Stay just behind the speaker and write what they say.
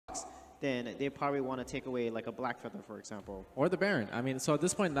then they probably want to take away like a Black Feather, for example. Or the Baron. I mean, so at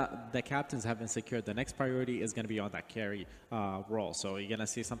this point, the captains have been secured. The next priority is going to be on that carry role. So you're going to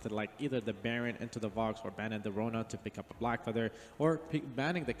see something like either the Baron into the Vox or banning the Rona to pick up a Black Feather, or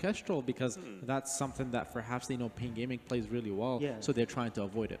banning the Kestrel because that's something that perhaps they know Pain Gaming plays really well, so they're trying to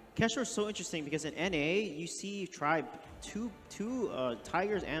avoid it. Kestrel is so interesting because in NA, you see Tribe, two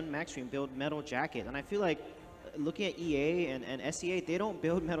Tigers and Maxstream build Metal Jacket, and I feel like looking at EA and SEA, they don't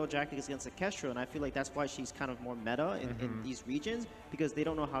build Metal Jacket against the Kestrel, and I feel like that's why she's kind of more meta in these regions, because they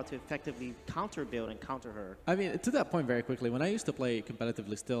don't know how to effectively counter build and counter her. I mean, to that point very quickly, when I used to play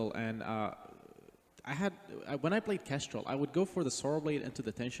competitively still, and when I played Kestrel, I would go for the Sword Blade into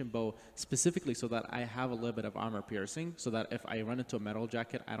the Tension Bow specifically so that I have a little bit of armor piercing, so that if I run into a Metal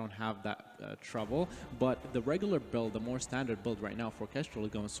Jacket, I don't have that trouble. But the regular build, the more standard build right now for Kestrel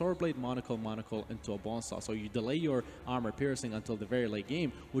is going Sword Blade, Monocle, Monocle into a Bone Saw. So you delay your armor piercing until the very late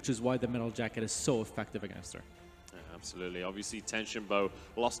game, which is why the Metal Jacket is so effective against her. Absolutely. Obviously, Tension Bow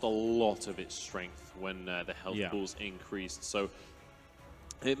lost a lot of its strength when the health pools increased. So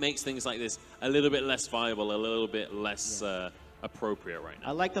it makes things like this a little bit less viable, a little bit less appropriate right now.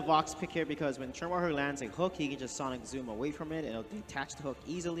 I like the Vox pick here because when Churnwalker lands a hook, he can just Sonic Zoom away from it and it'll detach the hook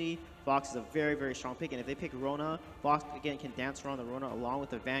easily. Vox is a very, very strong pick, and if they pick Rona, Vox again can dance around the Rona along with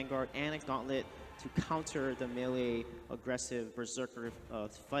the Vanguard and a Gauntlet to counter the melee aggressive Berserker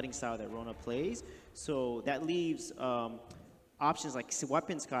fighting style that Rona plays. So that leaves options like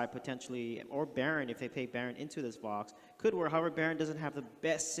Weapon Sky potentially, or Baron if they pay Baron into this Vox, could work. However, Baron doesn't have the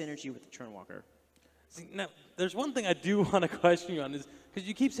best synergy with the Churnwalker. Now, there's one thing I do want to question you on, is because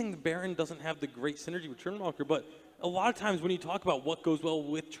you keep saying the Baron doesn't have the great synergy with Churnwalker, but a lot of times when you talk about what goes well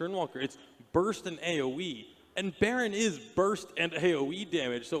with Churnwalker, it's burst and AoE, and Baron is burst and AoE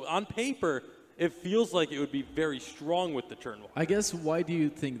damage. So on paper, it feels like it would be very strong with the Churnwalker. I guess, why do you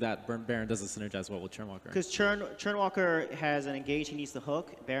think that Baron doesn't synergize well with Churnwalker? Because Churnwalker has an engage, he needs the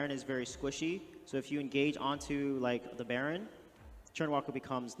hook. Baron is very squishy, so if you engage onto like the Baron, Churnwalker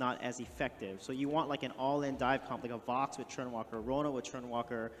becomes not as effective. So you want like an all-in dive comp, like a Vox with Churnwalker, Rona with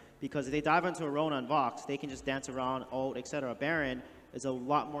Churnwalker, because if they dive into a Rona and Vox, they can just dance around, ult, etc. Baron is a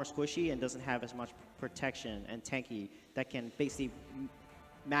lot more squishy and doesn't have as much protection and tanky that can basically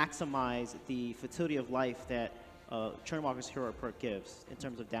maximize the fertility of life that Churnwalker's hero perk gives in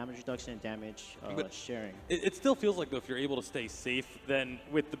terms of damage reduction and damage sharing. It still feels like, though, if you're able to stay safe, then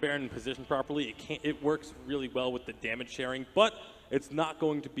with the Baron positioned properly, it works really well with the damage sharing, but it's not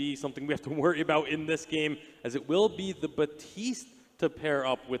going to be something we have to worry about in this game, as it will be the Batiste to pair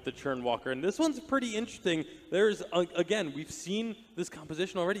up with the Churnwalker. And this one's pretty interesting. There's, again, we've seen this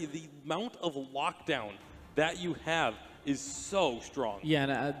composition already. The amount of lockdown that you have is so strong. Yeah,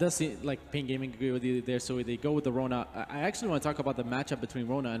 and it does seem like Pain Gaming agree with you there, so they go with the Rona. I actually want to talk about the matchup between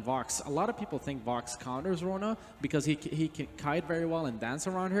Rona and Vox. A lot of people think Vox counters Rona because he can kite very well and dance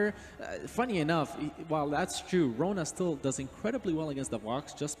around her. Funny enough, while that's true, Rona still does incredibly well against the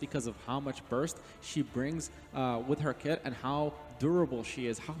Vox just because of how much burst she brings with her kit and how durable she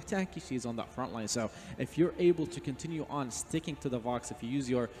is, how tanky she is on that front line. So if you're able to continue on sticking to the Vox, if you use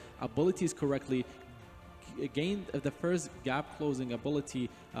your abilities correctly, gain the first gap closing ability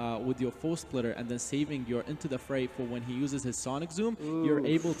with your foe splitter, and then saving your into the fray for when he uses his Sonic Zoom, you're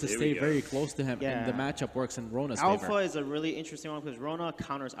able to stay very close to him, and the matchup works in Rona's Alpha favor. is a really interesting one because Rona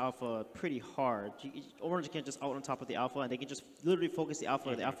counters Alpha pretty hard. Orange can just ult on top of the Alpha, and they can just literally focus the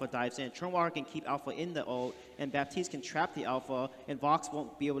Alpha. The Alpha dives in. Churnwalker can keep Alpha in the ult, and Baptiste can trap the Alpha, and Vox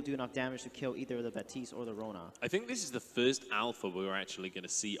won't be able to do enough damage to kill either the Baptiste or the Rona. I think this is the first Alpha we're actually going to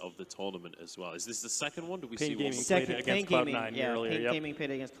see of the tournament as well. Is this the second one? Do we see one? Second, against Cloud9 earlier. Pain Gaming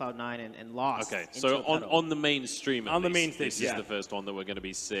played against Cloud9 and lost. Okay, so on the mainstream, on the main stage, this is the first one that we're going to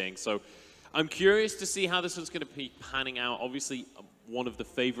be seeing. So I'm curious to see how this one's going to be panning out. Obviously, one of the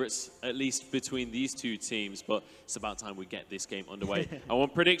favorites, at least between these two teams, but it's about time we get this game underway. I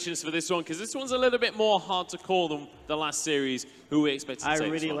want predictions for this one, because this one's a little bit more hard to call than the last series. Who we expect to take this one?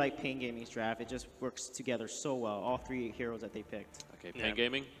 I really like Pain Gaming's draft. It just works together so well, all three heroes that they picked. Okay, Pain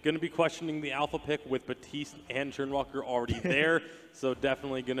Gaming. Going to be questioning the Alpha pick with Batiste and Churnwalker already there, so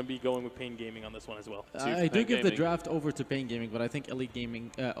definitely going to be going with Pain Gaming on this one as well. I do give the draft over to Pain Gaming, but I think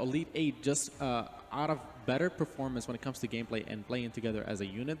Elite 8 just out of better performance when it comes to gameplay and playing together as a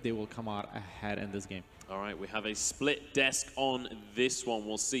unit, they will come out ahead in this game. All right, we have a split desk on this one.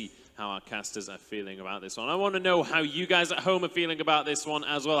 We'll see how our casters are feeling about this one. I want to know how you guys at home are feeling about this one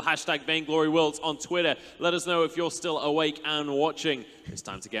as well. Hashtag Vainglory Worlds on Twitter. Let us know if you're still awake and watching. It's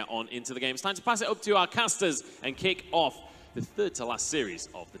time to get on into the game. It's time to pass it up to our casters and kick off the third to last series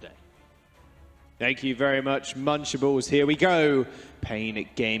of the day. Thank you very much, Munchables. Here we go. Pain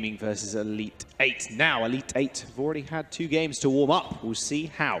Gaming versus Elite 8. Now, Elite 8 have already had 2 games to warm up. We'll see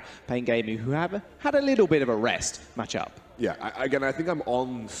how Pain Gaming, who have had a little bit of a rest, match up. Yeah, again, I think I'm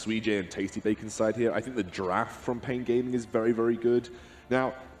on Suijay and Tasty Bacon's side here. I think the draft from Pain Gaming is very, very good.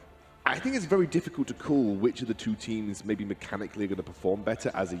 Now, I think it's very difficult to call which of the 2 teams maybe mechanically are going to perform better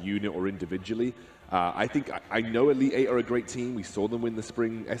as a unit or individually. I know Elite 8 are a great team. We saw them win the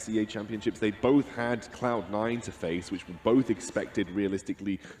Spring SEA Championships. They both had Cloud9 to face, which were both expected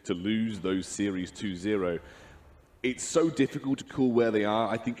realistically to lose those series 2-0. It's so difficult to call where they are,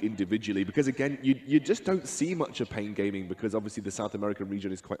 I think, individually, because again, you just don't see much of Pain Gaming because obviously the South American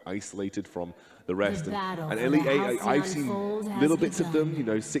region is quite isolated from the rest. And Elite 8, I've seen little bits of them, you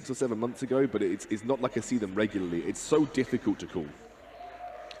know, 6 or 7 months ago, but it's not like I see them regularly. It's so difficult to call.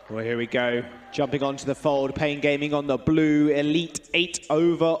 Well, here we go. Jumping onto the fold, Pain Gaming on the blue, Elite 8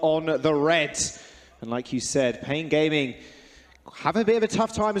 over on the red. And like you said, Pain Gaming have a bit of a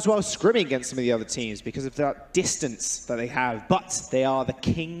tough time as well scrimming against some of the other teams because of that distance that they have. But they are the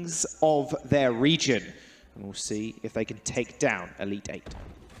kings of their region. And we'll see if they can take down Elite 8.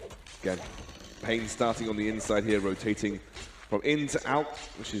 Again, Pain starting on the inside here, rotating from in to out,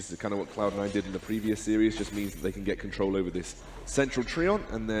 which is kind of what Cloud9 did in the previous series. Just means that they can get control over this central Treant,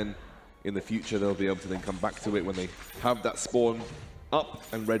 and then in the future they'll be able to then come back to it when they have that spawn up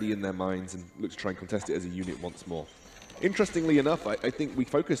and ready in their minds and look to try and contest it as a unit once more. Interestingly enough, I think we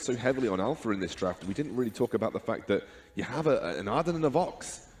focused so heavily on Alpha in this draft, we didn't really talk about the fact that you have an Arden and a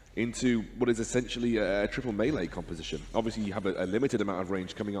Vox into what is essentially a triple melee composition. Obviously, you have a limited amount of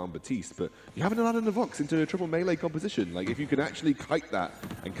range coming out on Batiste, but you have an Arden and a Vox into a triple melee composition. Like, if you can actually kite that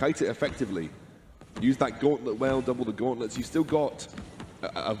and kite it effectively, use that gauntlet well, double the gauntlets, you've still got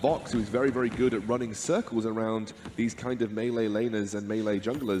a Vox who is very, very good at running circles around these kind of melee laners and melee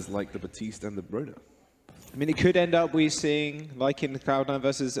junglers like the Batiste and the Rona. I mean, it could end up we seeing, like in the Cloud9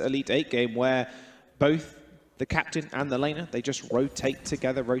 versus Elite 8 game, where both the captain and the laner, they just rotate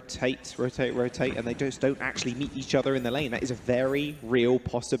together, rotate, and they just don't actually meet each other in the lane. That is a very real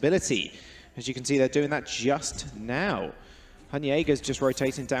possibility. As you can see, they're doing that just now. Hanyega's just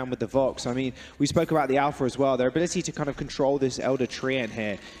rotating down with the Vox. I mean, we spoke about the Alpha as well. Their ability to kind of control this Elder Treant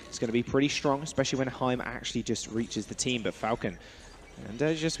here is going to be pretty strong, especially when Heim actually just reaches the team. But Falcon and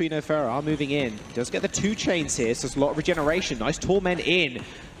Jaswino Ferrer are moving in. Does get the 2 chains here, so there's a lot of regeneration. Nice Torment in.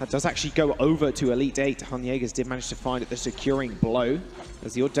 That does actually go over to Elite 8. Hanyegas did manage to find the securing blow.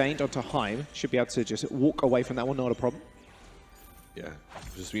 As the Ordained onto Heim. Should be able to just walk away from that one, not a problem. Yeah,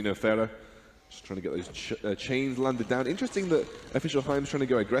 Jaswino Ferrer just trying to get those chains landed down. Interesting that official Heim's trying to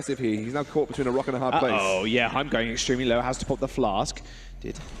go aggressive here. He's now caught between a rock and a hard place. Oh yeah, Heim going extremely low. Has to pop the flask.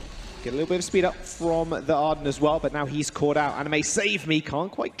 Did get a little bit of speed up from the Arden as well, but now he's caught out. Anime save me,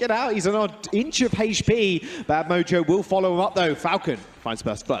 can't quite get out. He's an odd inch of HP. Bad Mojo will follow him up though. Falcon finds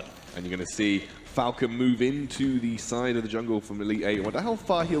Burst Blood. And you're going to see Falcon move into the side of the jungle from Elite 8. I wonder how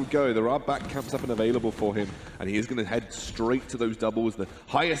far he'll go. There are back camps up and available for him, and he is going to head straight to those doubles, the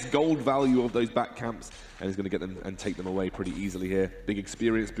highest gold value of those back camps, and he's going to get them and take them away pretty easily here. Big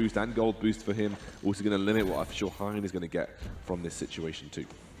experience boost and gold boost for him. Also going to limit what official Hein is going to get from this situation too.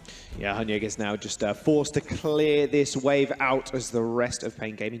 Yeah, Hanyega's now just forced to clear this wave out as the rest of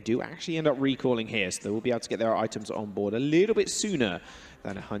Pain Gaming do actually end up recalling here, so they will be able to get their items on board a little bit sooner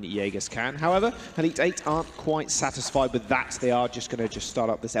than Hanyegas can. However, Elite 8 aren't quite satisfied with that. They are just going to start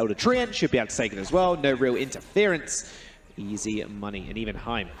up this Elder Treant, should be able to take it as well. No real interference. Easy money. And even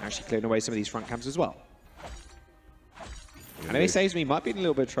Heim actually clearing away some of these front camps as well. And if he saves me, might be in a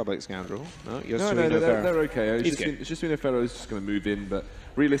little bit of trouble, Scoundrel. No, they're okay. It's just Jaswino Ferrer is just going to move in, but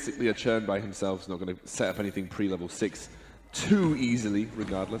realistically, a churn by himself is not going to set up anything pre-level 6 too easily,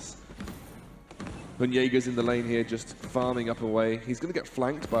 regardless. Hanyega's in the lane here, just farming up away. He's going to get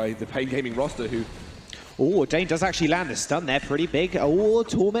flanked by the Pain Gaming roster, who... Oh, Dane does actually land the stun there, pretty big. Oh,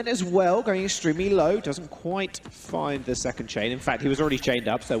 Torment as well, going extremely low. Doesn't quite find the second chain. In fact, he was already chained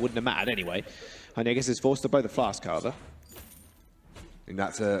up, so it wouldn't have mattered anyway. Hanyegas is forced to blow the flask, however. And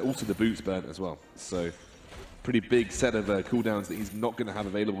that's also the boots burnt as well. So, pretty big set of cooldowns that he's not going to have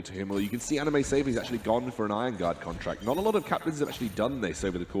available to him. Although you can see Anime Saber, he's actually gone for an Iron Guard contract. Not a lot of captains have actually done this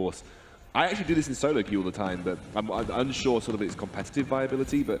over the course. I actually do this in solo queue all the time, but I'm unsure sort of its competitive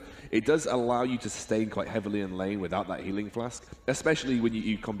viability, but it does allow you to sustain quite heavily in lane without that healing flask, especially when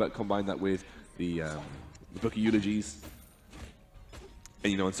you combine that with the Book of Eulogies,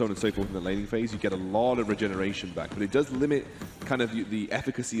 and, you know, and so on and so forth in the laning phase. You get a lot of regeneration back, but it does limit kind of the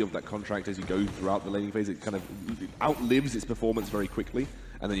efficacy of that contract as you go throughout the laning phase. It kind of outlives its performance very quickly,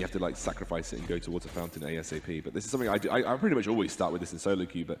 and then you have to like sacrifice it and go towards a fountain ASAP. But this is something I do. I pretty much always start with this in solo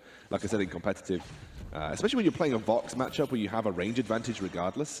queue, but like I said, in competitive, especially when you're playing a Vox matchup where you have a range advantage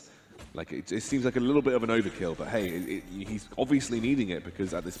regardless, like it seems like a little bit of an overkill, but hey, he's obviously needing it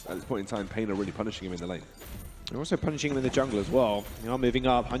because at this point in time, Pain are really punishing him in the lane. They're also punishing him in the jungle as well. They are moving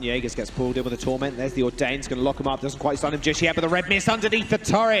up. Jaegers gets pulled in with a Torment. There's the Ordain's going to lock him up. Doesn't quite stun him just yet, but the red mist underneath the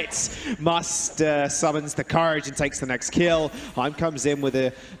turrets. Must summons the courage and takes the next kill. Heim comes in with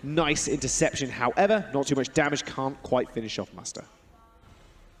a nice interception. However, not too much damage. Can't quite finish off Muster.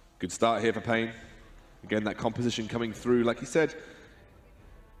 Good start here for Pain. Again, that composition coming through, like you said.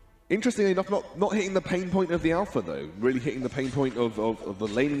 Interestingly enough, not hitting the pain point of the Alpha, though. Really hitting the pain point of the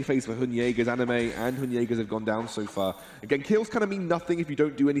laning phase for Jaegers. Anime and Jaegers have gone down so far. Again, kills kind of mean nothing if you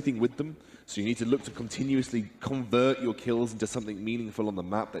don't do anything with them. So you need to look to continuously convert your kills into something meaningful on the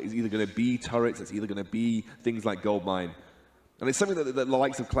map that is either going to be turrets, it's either going to be things like Goldmine. And it's something that the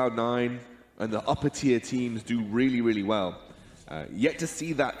likes of Cloud9 and the upper tier teams do really, really well. Yet to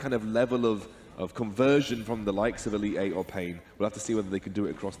see that kind of level of conversion from the likes of Elite 8 or Pain. We'll have to see whether they can do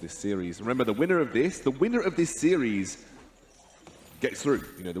it across this series. Remember, the winner of this series gets through.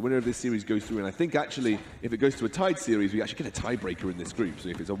 You know, the winner of this series goes through, and I think actually, if it goes to a tied series, we actually get a tiebreaker in this group. So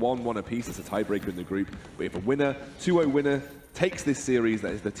if it's a 1-1 apiece, it's a tiebreaker in the group. But if a winner, 2-0 winner, takes this series,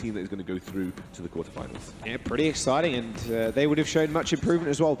 that is the team that is going to go through to the quarterfinals. Yeah, pretty exciting, and they would have shown much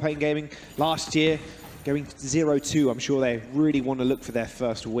improvement as well. Pain Gaming last year, going 0-2, I'm sure they really want to look for their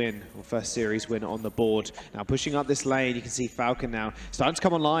first win, or first series win on the board. Now pushing up this lane, you can see Falcon now starting to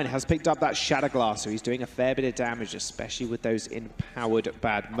come online, has picked up that Shatter Glass, so he's doing a fair bit of damage, especially with those empowered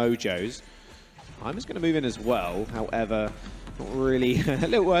bad mojos. Heimer's going to move in as well, however, not really, a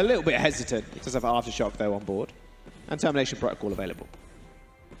little bit hesitant. He does have Aftershock though on board, and Termination Protocol available.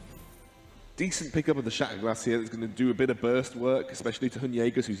 Decent pickup of the Shatter Glass here that's going to do a bit of burst work, especially to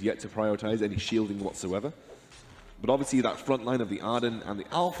Jaegers, who's yet to prioritize any shielding whatsoever. But obviously that front line of the Arden and the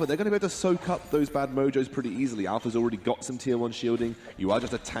Alpha, they're going to be able to soak up those bad mojos pretty easily. Alpha's already got some tier 1 shielding. You are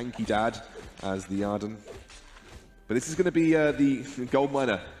just a tanky dad as the Arden. But this is going to be the Gold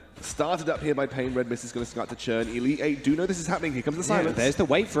Miner. Started up here by Pain. Red Mist is going to start to churn. Elite 8 do know this is happening. Here comes the silence. There's the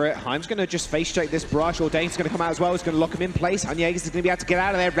wait for it. Heim's going to just face check this brush. Ordain's going to come out as well. He's going to lock him in place. Jaegers is going to be able to get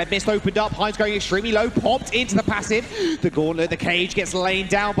out of there. Red Mist opened up. Heim's going extremely low. Popped into the passive. The Gauntlet, the cage gets laid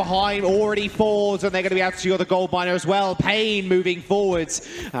down behind. Already falls, and they're going to be able to secure the Gold Miner as well. Pain moving forwards.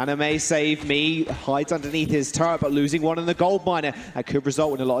 Anime Save Me hides underneath his turret, but losing one in the Gold Miner. That could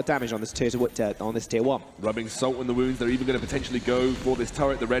result in a lot of damage on this tier 1. Rubbing salt in the wounds. They're even going to potentially go for this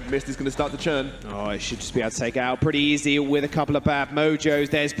turret. The Red Mist is going to start to churn. Oh, it should just be able to take it out pretty easy with a couple of bad mojos.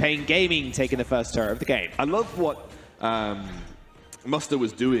 There's Pain Gaming taking the first turret of the game. I love what Muster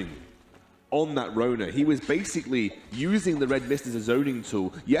was doing on that Rona. He was basically using the Red Mist as a zoning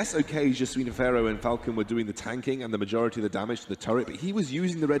tool. Yes, okay, Jaswina Pharaoh and Falcon were doing the tanking and the majority of the damage to the turret, but he was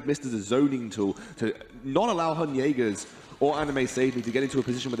using the Red Mist as a zoning tool to not allow Jaegers or Anime Save Me to get into a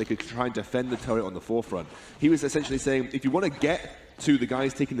position where they could try and defend the turret on the forefront. He was essentially saying, if you want to get to the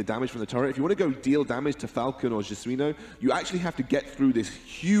guys taking the damage from the turret, if you want to go deal damage to Falcon or Jesuino, you actually have to get through this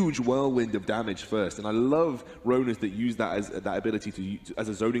huge whirlwind of damage first. And I love Ronas that use that as that ability to as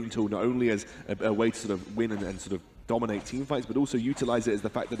a zoning tool, not only as a way to sort of win and sort of dominate team fights, but also utilize it as the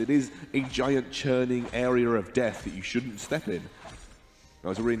fact that it is a giant churning area of death that you shouldn't step in. That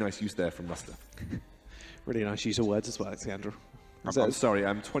was a really nice use there from Muster. Really nice use of words as well, Alexander. I'm sorry,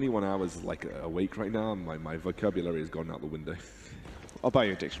 I'm 21 hours like awake right now, and my vocabulary has gone out the window. I'll buy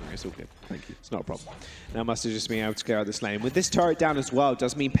you a dictionary, it's all good. Thank you. It's not a problem. Now Muster just being able to clear out this lane. With this turret down as well,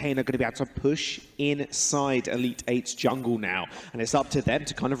 does mean Pain are going to be able to push inside Elite 8's jungle now. And it's up to them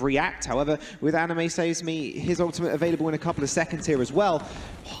to kind of react. However, with Anime Saves Me, his ultimate available in a couple of seconds here as well.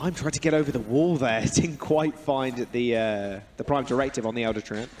 I'm trying to get over the wall there. Didn't quite find the Prime Directive on the Elder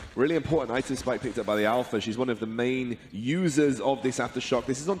Treant. Really important item spike picked up by the Alpha. She's one of the main users of this Aftershock.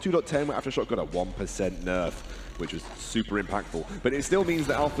 This is on 2.10 where Aftershock got a 1% nerf, which was super impactful. But it still means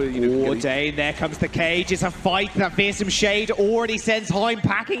that Alpha, you know... Ordain, there comes the cage. It's a fight. That fearsome shade already sends Heim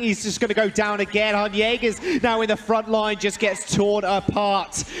packing. He's just going to go down again. Jaegers now in the front line just gets torn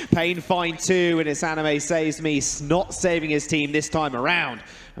apart. Pain fine too, and it's Anime Saves Me not saving his team this time around.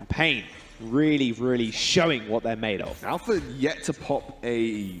 And Pain really, really showing what they're made of. Alpha yet to pop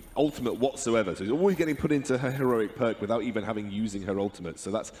a ultimate whatsoever, so he's always getting put into her heroic perk without even using her ultimate. So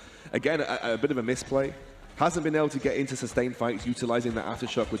that's, again, a bit of a misplay. Hasn't been able to get into sustained fights utilizing that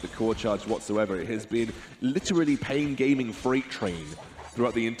Aftershock with the core charge whatsoever. It has been literally Pain Gaming freight train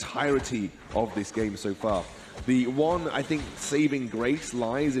throughout the entirety of this game so far. The one, I think, saving grace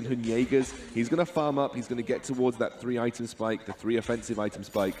lies in Hunyega's. He's going to farm up. He's going to get towards that 3-item spike, the 3 offensive item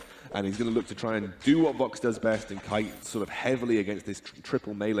spike, and he's going to look to try and do what Vox does best and kite sort of heavily against this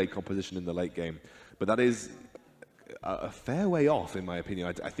triple melee composition in the late game. But that is a fair way off, in my opinion.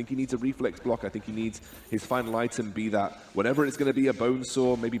 I think he needs a reflex block. I think he needs his final item be that, whatever it's going to be, a Bone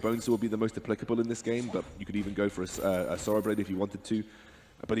Saw. Maybe Bone Saw will be the most applicable in this game, but you could even go for a Sorrow Blade if you wanted to.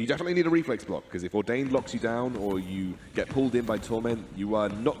 But you definitely need a reflex block, because if Ordained locks you down or you get pulled in by Torment, you are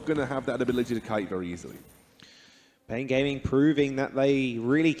not going to have that ability to kite very easily. Pain Gaming proving that they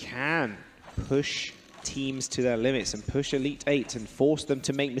really can push teams to their limits and push Elite 8 and force them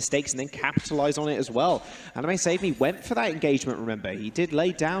to make mistakes and then capitalize on it as well. Anime Save Me went for that engagement, remember. He did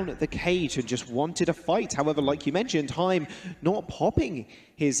lay down at the cage and just wanted a fight. However, like you mentioned, Haim not popping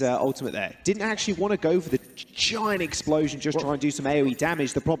his ultimate there. Didn't actually want to go for the giant explosion, just try and do some AoE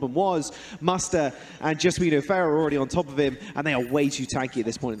damage. The problem was Muster and Justino Farah are already on top of him, and they are way too tanky at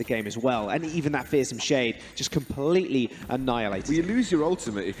this point in the game as well. And even that Fearsome Shade just completely annihilated. Well, you lose your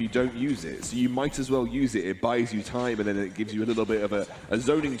ultimate if you don't use it, so you might as well use it. It buys you time, and then it gives you a little bit of a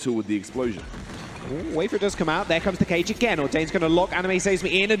zoning tool with the explosion. Ooh, Wafer does come out. There comes the cage again. Ordain's going to lock Anime Saves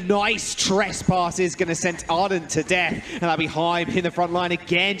Me in. A nice trespass is going to send Ardent to death. And that'll be Haim in the front line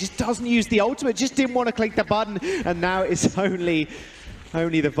again. Just doesn't use the ultimate. Just didn't want to click the button. And now it's only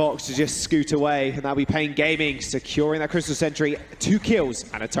the Vox to just scoot away. And that'll be Pain Gaming securing that Crystal Sentry. 2 kills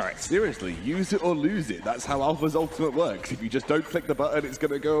and a turret. Seriously, use it or lose it. That's how Alpha's ultimate works. If you just don't click the button, it's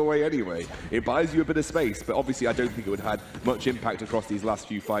going to go away anyway. It buys you a bit of space, but obviously I don't think it would have had much impact across these last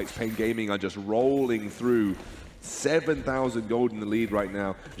few fights. Pain Gaming are just rolling through. 7,000 gold in the lead right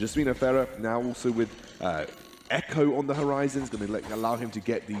now. Justino Farah now also with Echo on the horizon is going to allow him to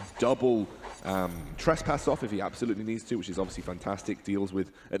get the double trespass off if he absolutely needs to, which is obviously fantastic. Deals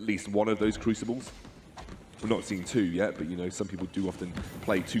with at least one of those crucibles. We're not seeing 2 yet, but you know, some people do often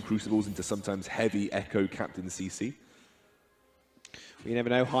play 2 crucibles into sometimes heavy Echo Captain CC. You never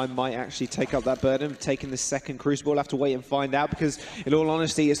know, Haim might actually take up that burden, taking the second Crucible. We'll have to wait and find out, because in all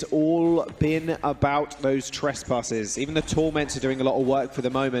honesty, it's all been about those trespasses. Even the Torments are doing a lot of work for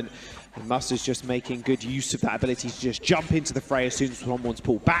the moment. And Muster's just making good use of that ability to just jump into the fray as soon as someone's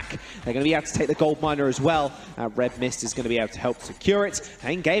pulled back. They're going to be able to take the Gold Miner as well. Red Mist is going to be able to help secure it.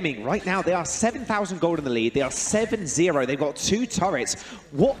 And Gaming, right now, they are 7,000 gold in the lead. They are 7-0. They've got 2 turrets.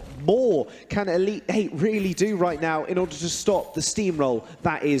 What more can Elite 8 really do right now in order to stop the steamroll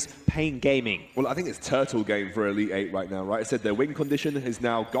that is Pain Gaming? Well, I think it's turtle game for Elite 8 right now, right? I said their win condition has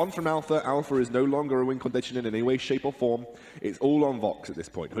now gone from Alpha. Alpha is no longer a win condition in any way, shape, or form. It's all on Vox at this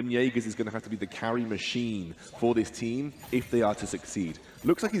point. Hunyega's is going to have to be the carry machine for this team if they are to succeed.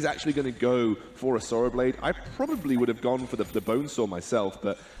 Looks like he's actually going to go for a Sorrow Blade. I probably would have gone for the Bone Saw myself,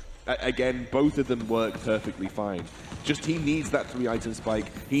 but again, both of them work perfectly fine. Just he needs that 3-item spike.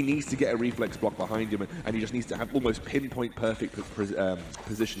 He needs to get a reflex block behind him, and he just needs to have almost pinpoint perfect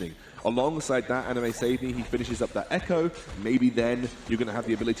positioning. Alongside that, Anime Save Me, he finishes up that Echo. Maybe then you're going to have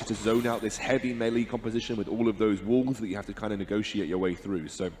the ability to zone out this heavy melee composition with all of those walls that you have to kind of negotiate your way through.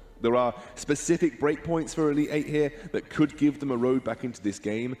 So there are specific breakpoints for Elite 8 here that could give them a road back into this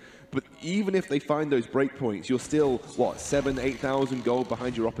game. But even if they find those breakpoints, you're still, what, 8,000 gold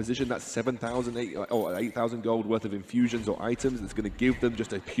behind your opposition? That's 8,000 gold worth of infusions or items that's going to give them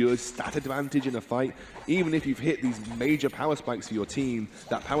just a pure stat advantage in a fight. Even if you've hit these major power spikes for your team,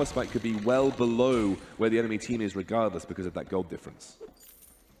 that power spike could be well below where the enemy team is regardless because of that gold difference.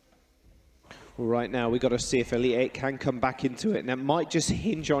 Well, right now, we've got to see if Elite 8 can come back into it. And that might just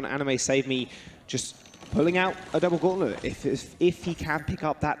hinge on Anime Save Me just pulling out a double gauntlet. If he can pick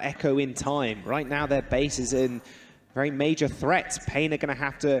up that Echo in time. Right now, their base is in very major threats. Pain are going to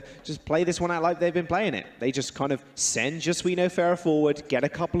have to just play this one out like they've been playing it. They just kind of send Justino Farah forward, get a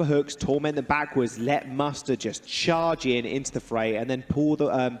couple of hooks, torment them backwards, let Muster just charge into the fray, and then pull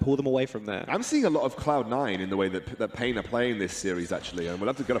them away from there. I'm seeing a lot of Cloud9 in the way that Pain are playing this series, actually, and we'll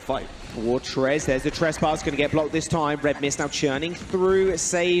have to get a fight. For Trez, there's the Trespass, going to get blocked this time. Red Mist now churning through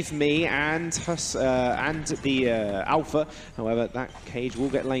Save Me and the Alpha. However, that cage will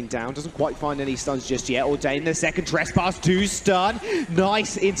get laid down. Doesn't quite find any stuns just yet. Ordain the second Trespass, 2 stun.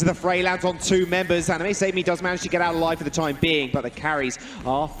 Nice into the fray, lands on 2 members. Anime Save Me does manage to get out alive for the time being, but the carries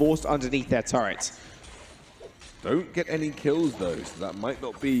are forced underneath their turrets. Don't get any kills though, so that might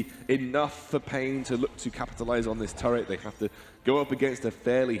not be enough for Pain to look to capitalize on this turret. They have to go up against a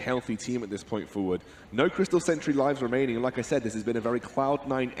fairly healthy team at this point forward. No Crystal Sentry lives remaining, and like I said, this has been a very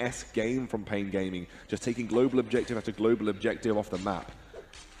Cloud9-esque game from Pain Gaming, just taking global objective after global objective off the map.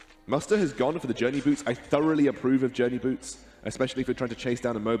 Muster has gone for the Journey Boots. I thoroughly approve of Journey Boots. especially if you're trying to chase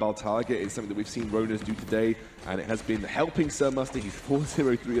down a mobile target. It's something that we've seen Ronas do today, and it has been helping Sir Muster. He's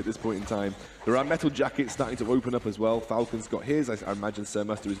 4-0-3 at this point in time. There are metal jackets starting to open up as well. Falcon's got his. I imagine Sir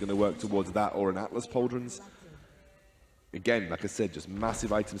Muster is going to work towards that or an Atlas Pauldrons. Again, like I said, just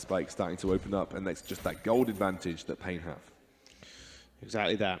massive item spikes starting to open up, and that's just that gold advantage that Pain have.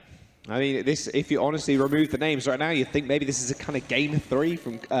 Exactly that. I mean, this, if you honestly remove the names right now, you think maybe this is a kind of game 3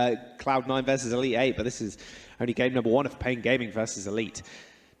 from Cloud9 versus Elite 8, but this is only game number 1 of Pain Gaming versus Elite.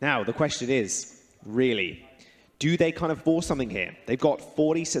 Now, the question is, really, do they kind of force something here? They've got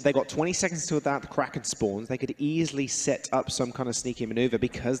 20 seconds till that Kraken spawns. They could easily set up some kind of sneaky maneuver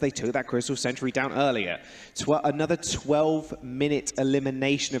because they took that Crystal Sentry down earlier. Another 12-minute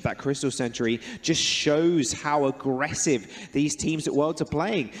elimination of that Crystal Sentry just shows how aggressive these teams at Worlds are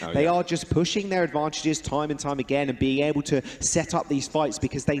playing. They are just pushing their advantages time and time again and being able to set up these fights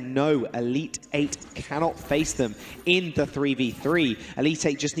because they know Elite 8 cannot face them in the 3v3. Elite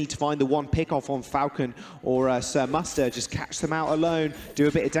 8 just need to find the one pick-off on Falcon or Sir Muster, just catch them out alone, do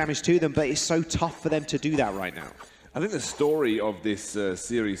a bit of damage to them, but it's so tough for them to do that right now. I think the story of this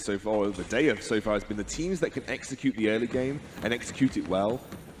series so far, or the day so far, has been the teams that can execute the early game and execute it well,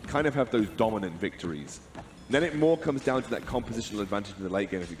 kind of have those dominant victories. Then it more comes down to that compositional advantage in the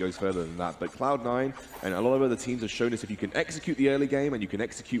late game if it goes further than that. But Cloud9 and a lot of other teams have shown us if you can execute the early game and you can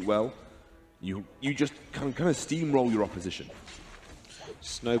execute well, you just kind of steamroll your opposition.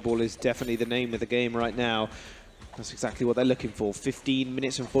 Snowball is definitely the name of the game right now. That's exactly what they're looking for. 15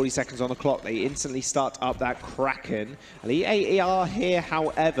 minutes and 40 seconds on the clock. They instantly start up that Kraken. Elite 8 are here,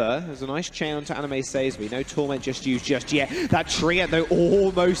 however. There's a nice chain onto Anime Says. We know Torment just used just yet. That Treant, though,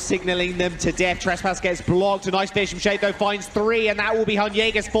 almost signaling them to death. Trespass gets blocked. A nice fish from Shade, though, finds 3, and that will be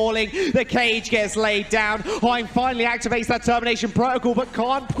Jaeger's falling. The cage gets laid down. Hein finally activates that termination protocol, but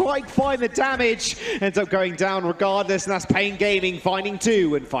can't quite find the damage. Ends up going down regardless, and that's Pain Gaming finding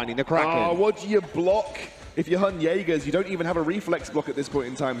 2 and finding the Kraken. Oh, what do you block? If you're Hun Jaegers, you don't even have a reflex block at this point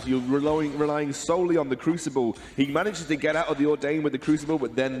in time, so you're relying solely on the Crucible. He manages to get out of the Ordain with the Crucible,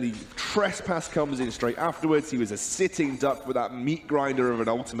 but then the Trespass comes in straight afterwards. He was a sitting duck with that meat grinder of an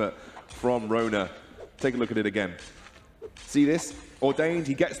ultimate from Rona. Take a look at it again. See this? Ordained,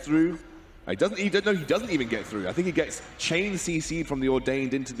 he gets through. He doesn't even get through. I think he gets chain CC'd from the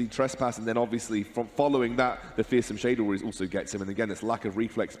Ordained into the Trespass, and then obviously from following that, the Fearsome Shadow also gets him. And again, it's lack of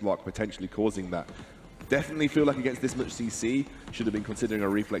reflex block potentially causing that. Definitely feel like against this much CC, should have been considering a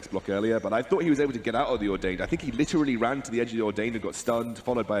reflex block earlier, but I thought he was able to get out of the Ordained. I think he literally ran to the edge of the Ordained and got stunned,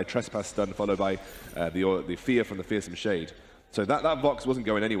 followed by a Trespass stun, followed by the Fear from the Fearsome Shade. So that Vox wasn't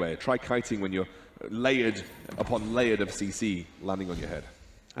going anywhere. Try kiting when you're layered upon layered of CC landing on your head.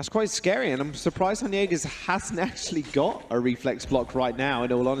 That's quite scary, and I'm surprised Jaegers hasn't actually got a reflex block right now,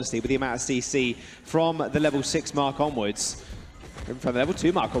 in all honesty, with the amount of CC from the level 6 mark onwards. From the level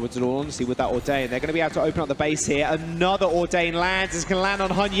 2 mark onwards, in all honesty, with that Ordain. They're going to be able to open up the base here. Another Ordain lands. This can land on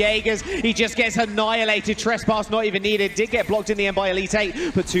Hun Jaegers. He just gets annihilated. Trespass not even needed. Did get blocked in the end by Elite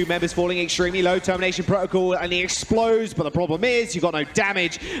 8, but 2 members falling extremely low. Termination protocol, and he explodes. But the problem is, you've got no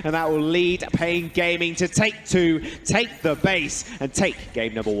damage, and that will lead Pain Gaming to take 2, take the base, and take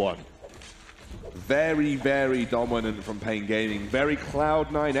game number 1. Very, very dominant from Pain Gaming. Very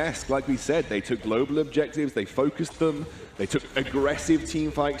Cloud9-esque. Like we said, they took global objectives, they focused them, they took aggressive team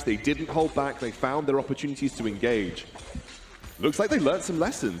fights, they didn't hold back, they found their opportunities to engage. Looks like they learned some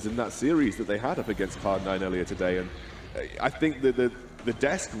lessons in that series that they had up against Cloud9 earlier today, and I think that the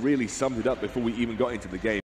desk really summed it up before we even got into the game.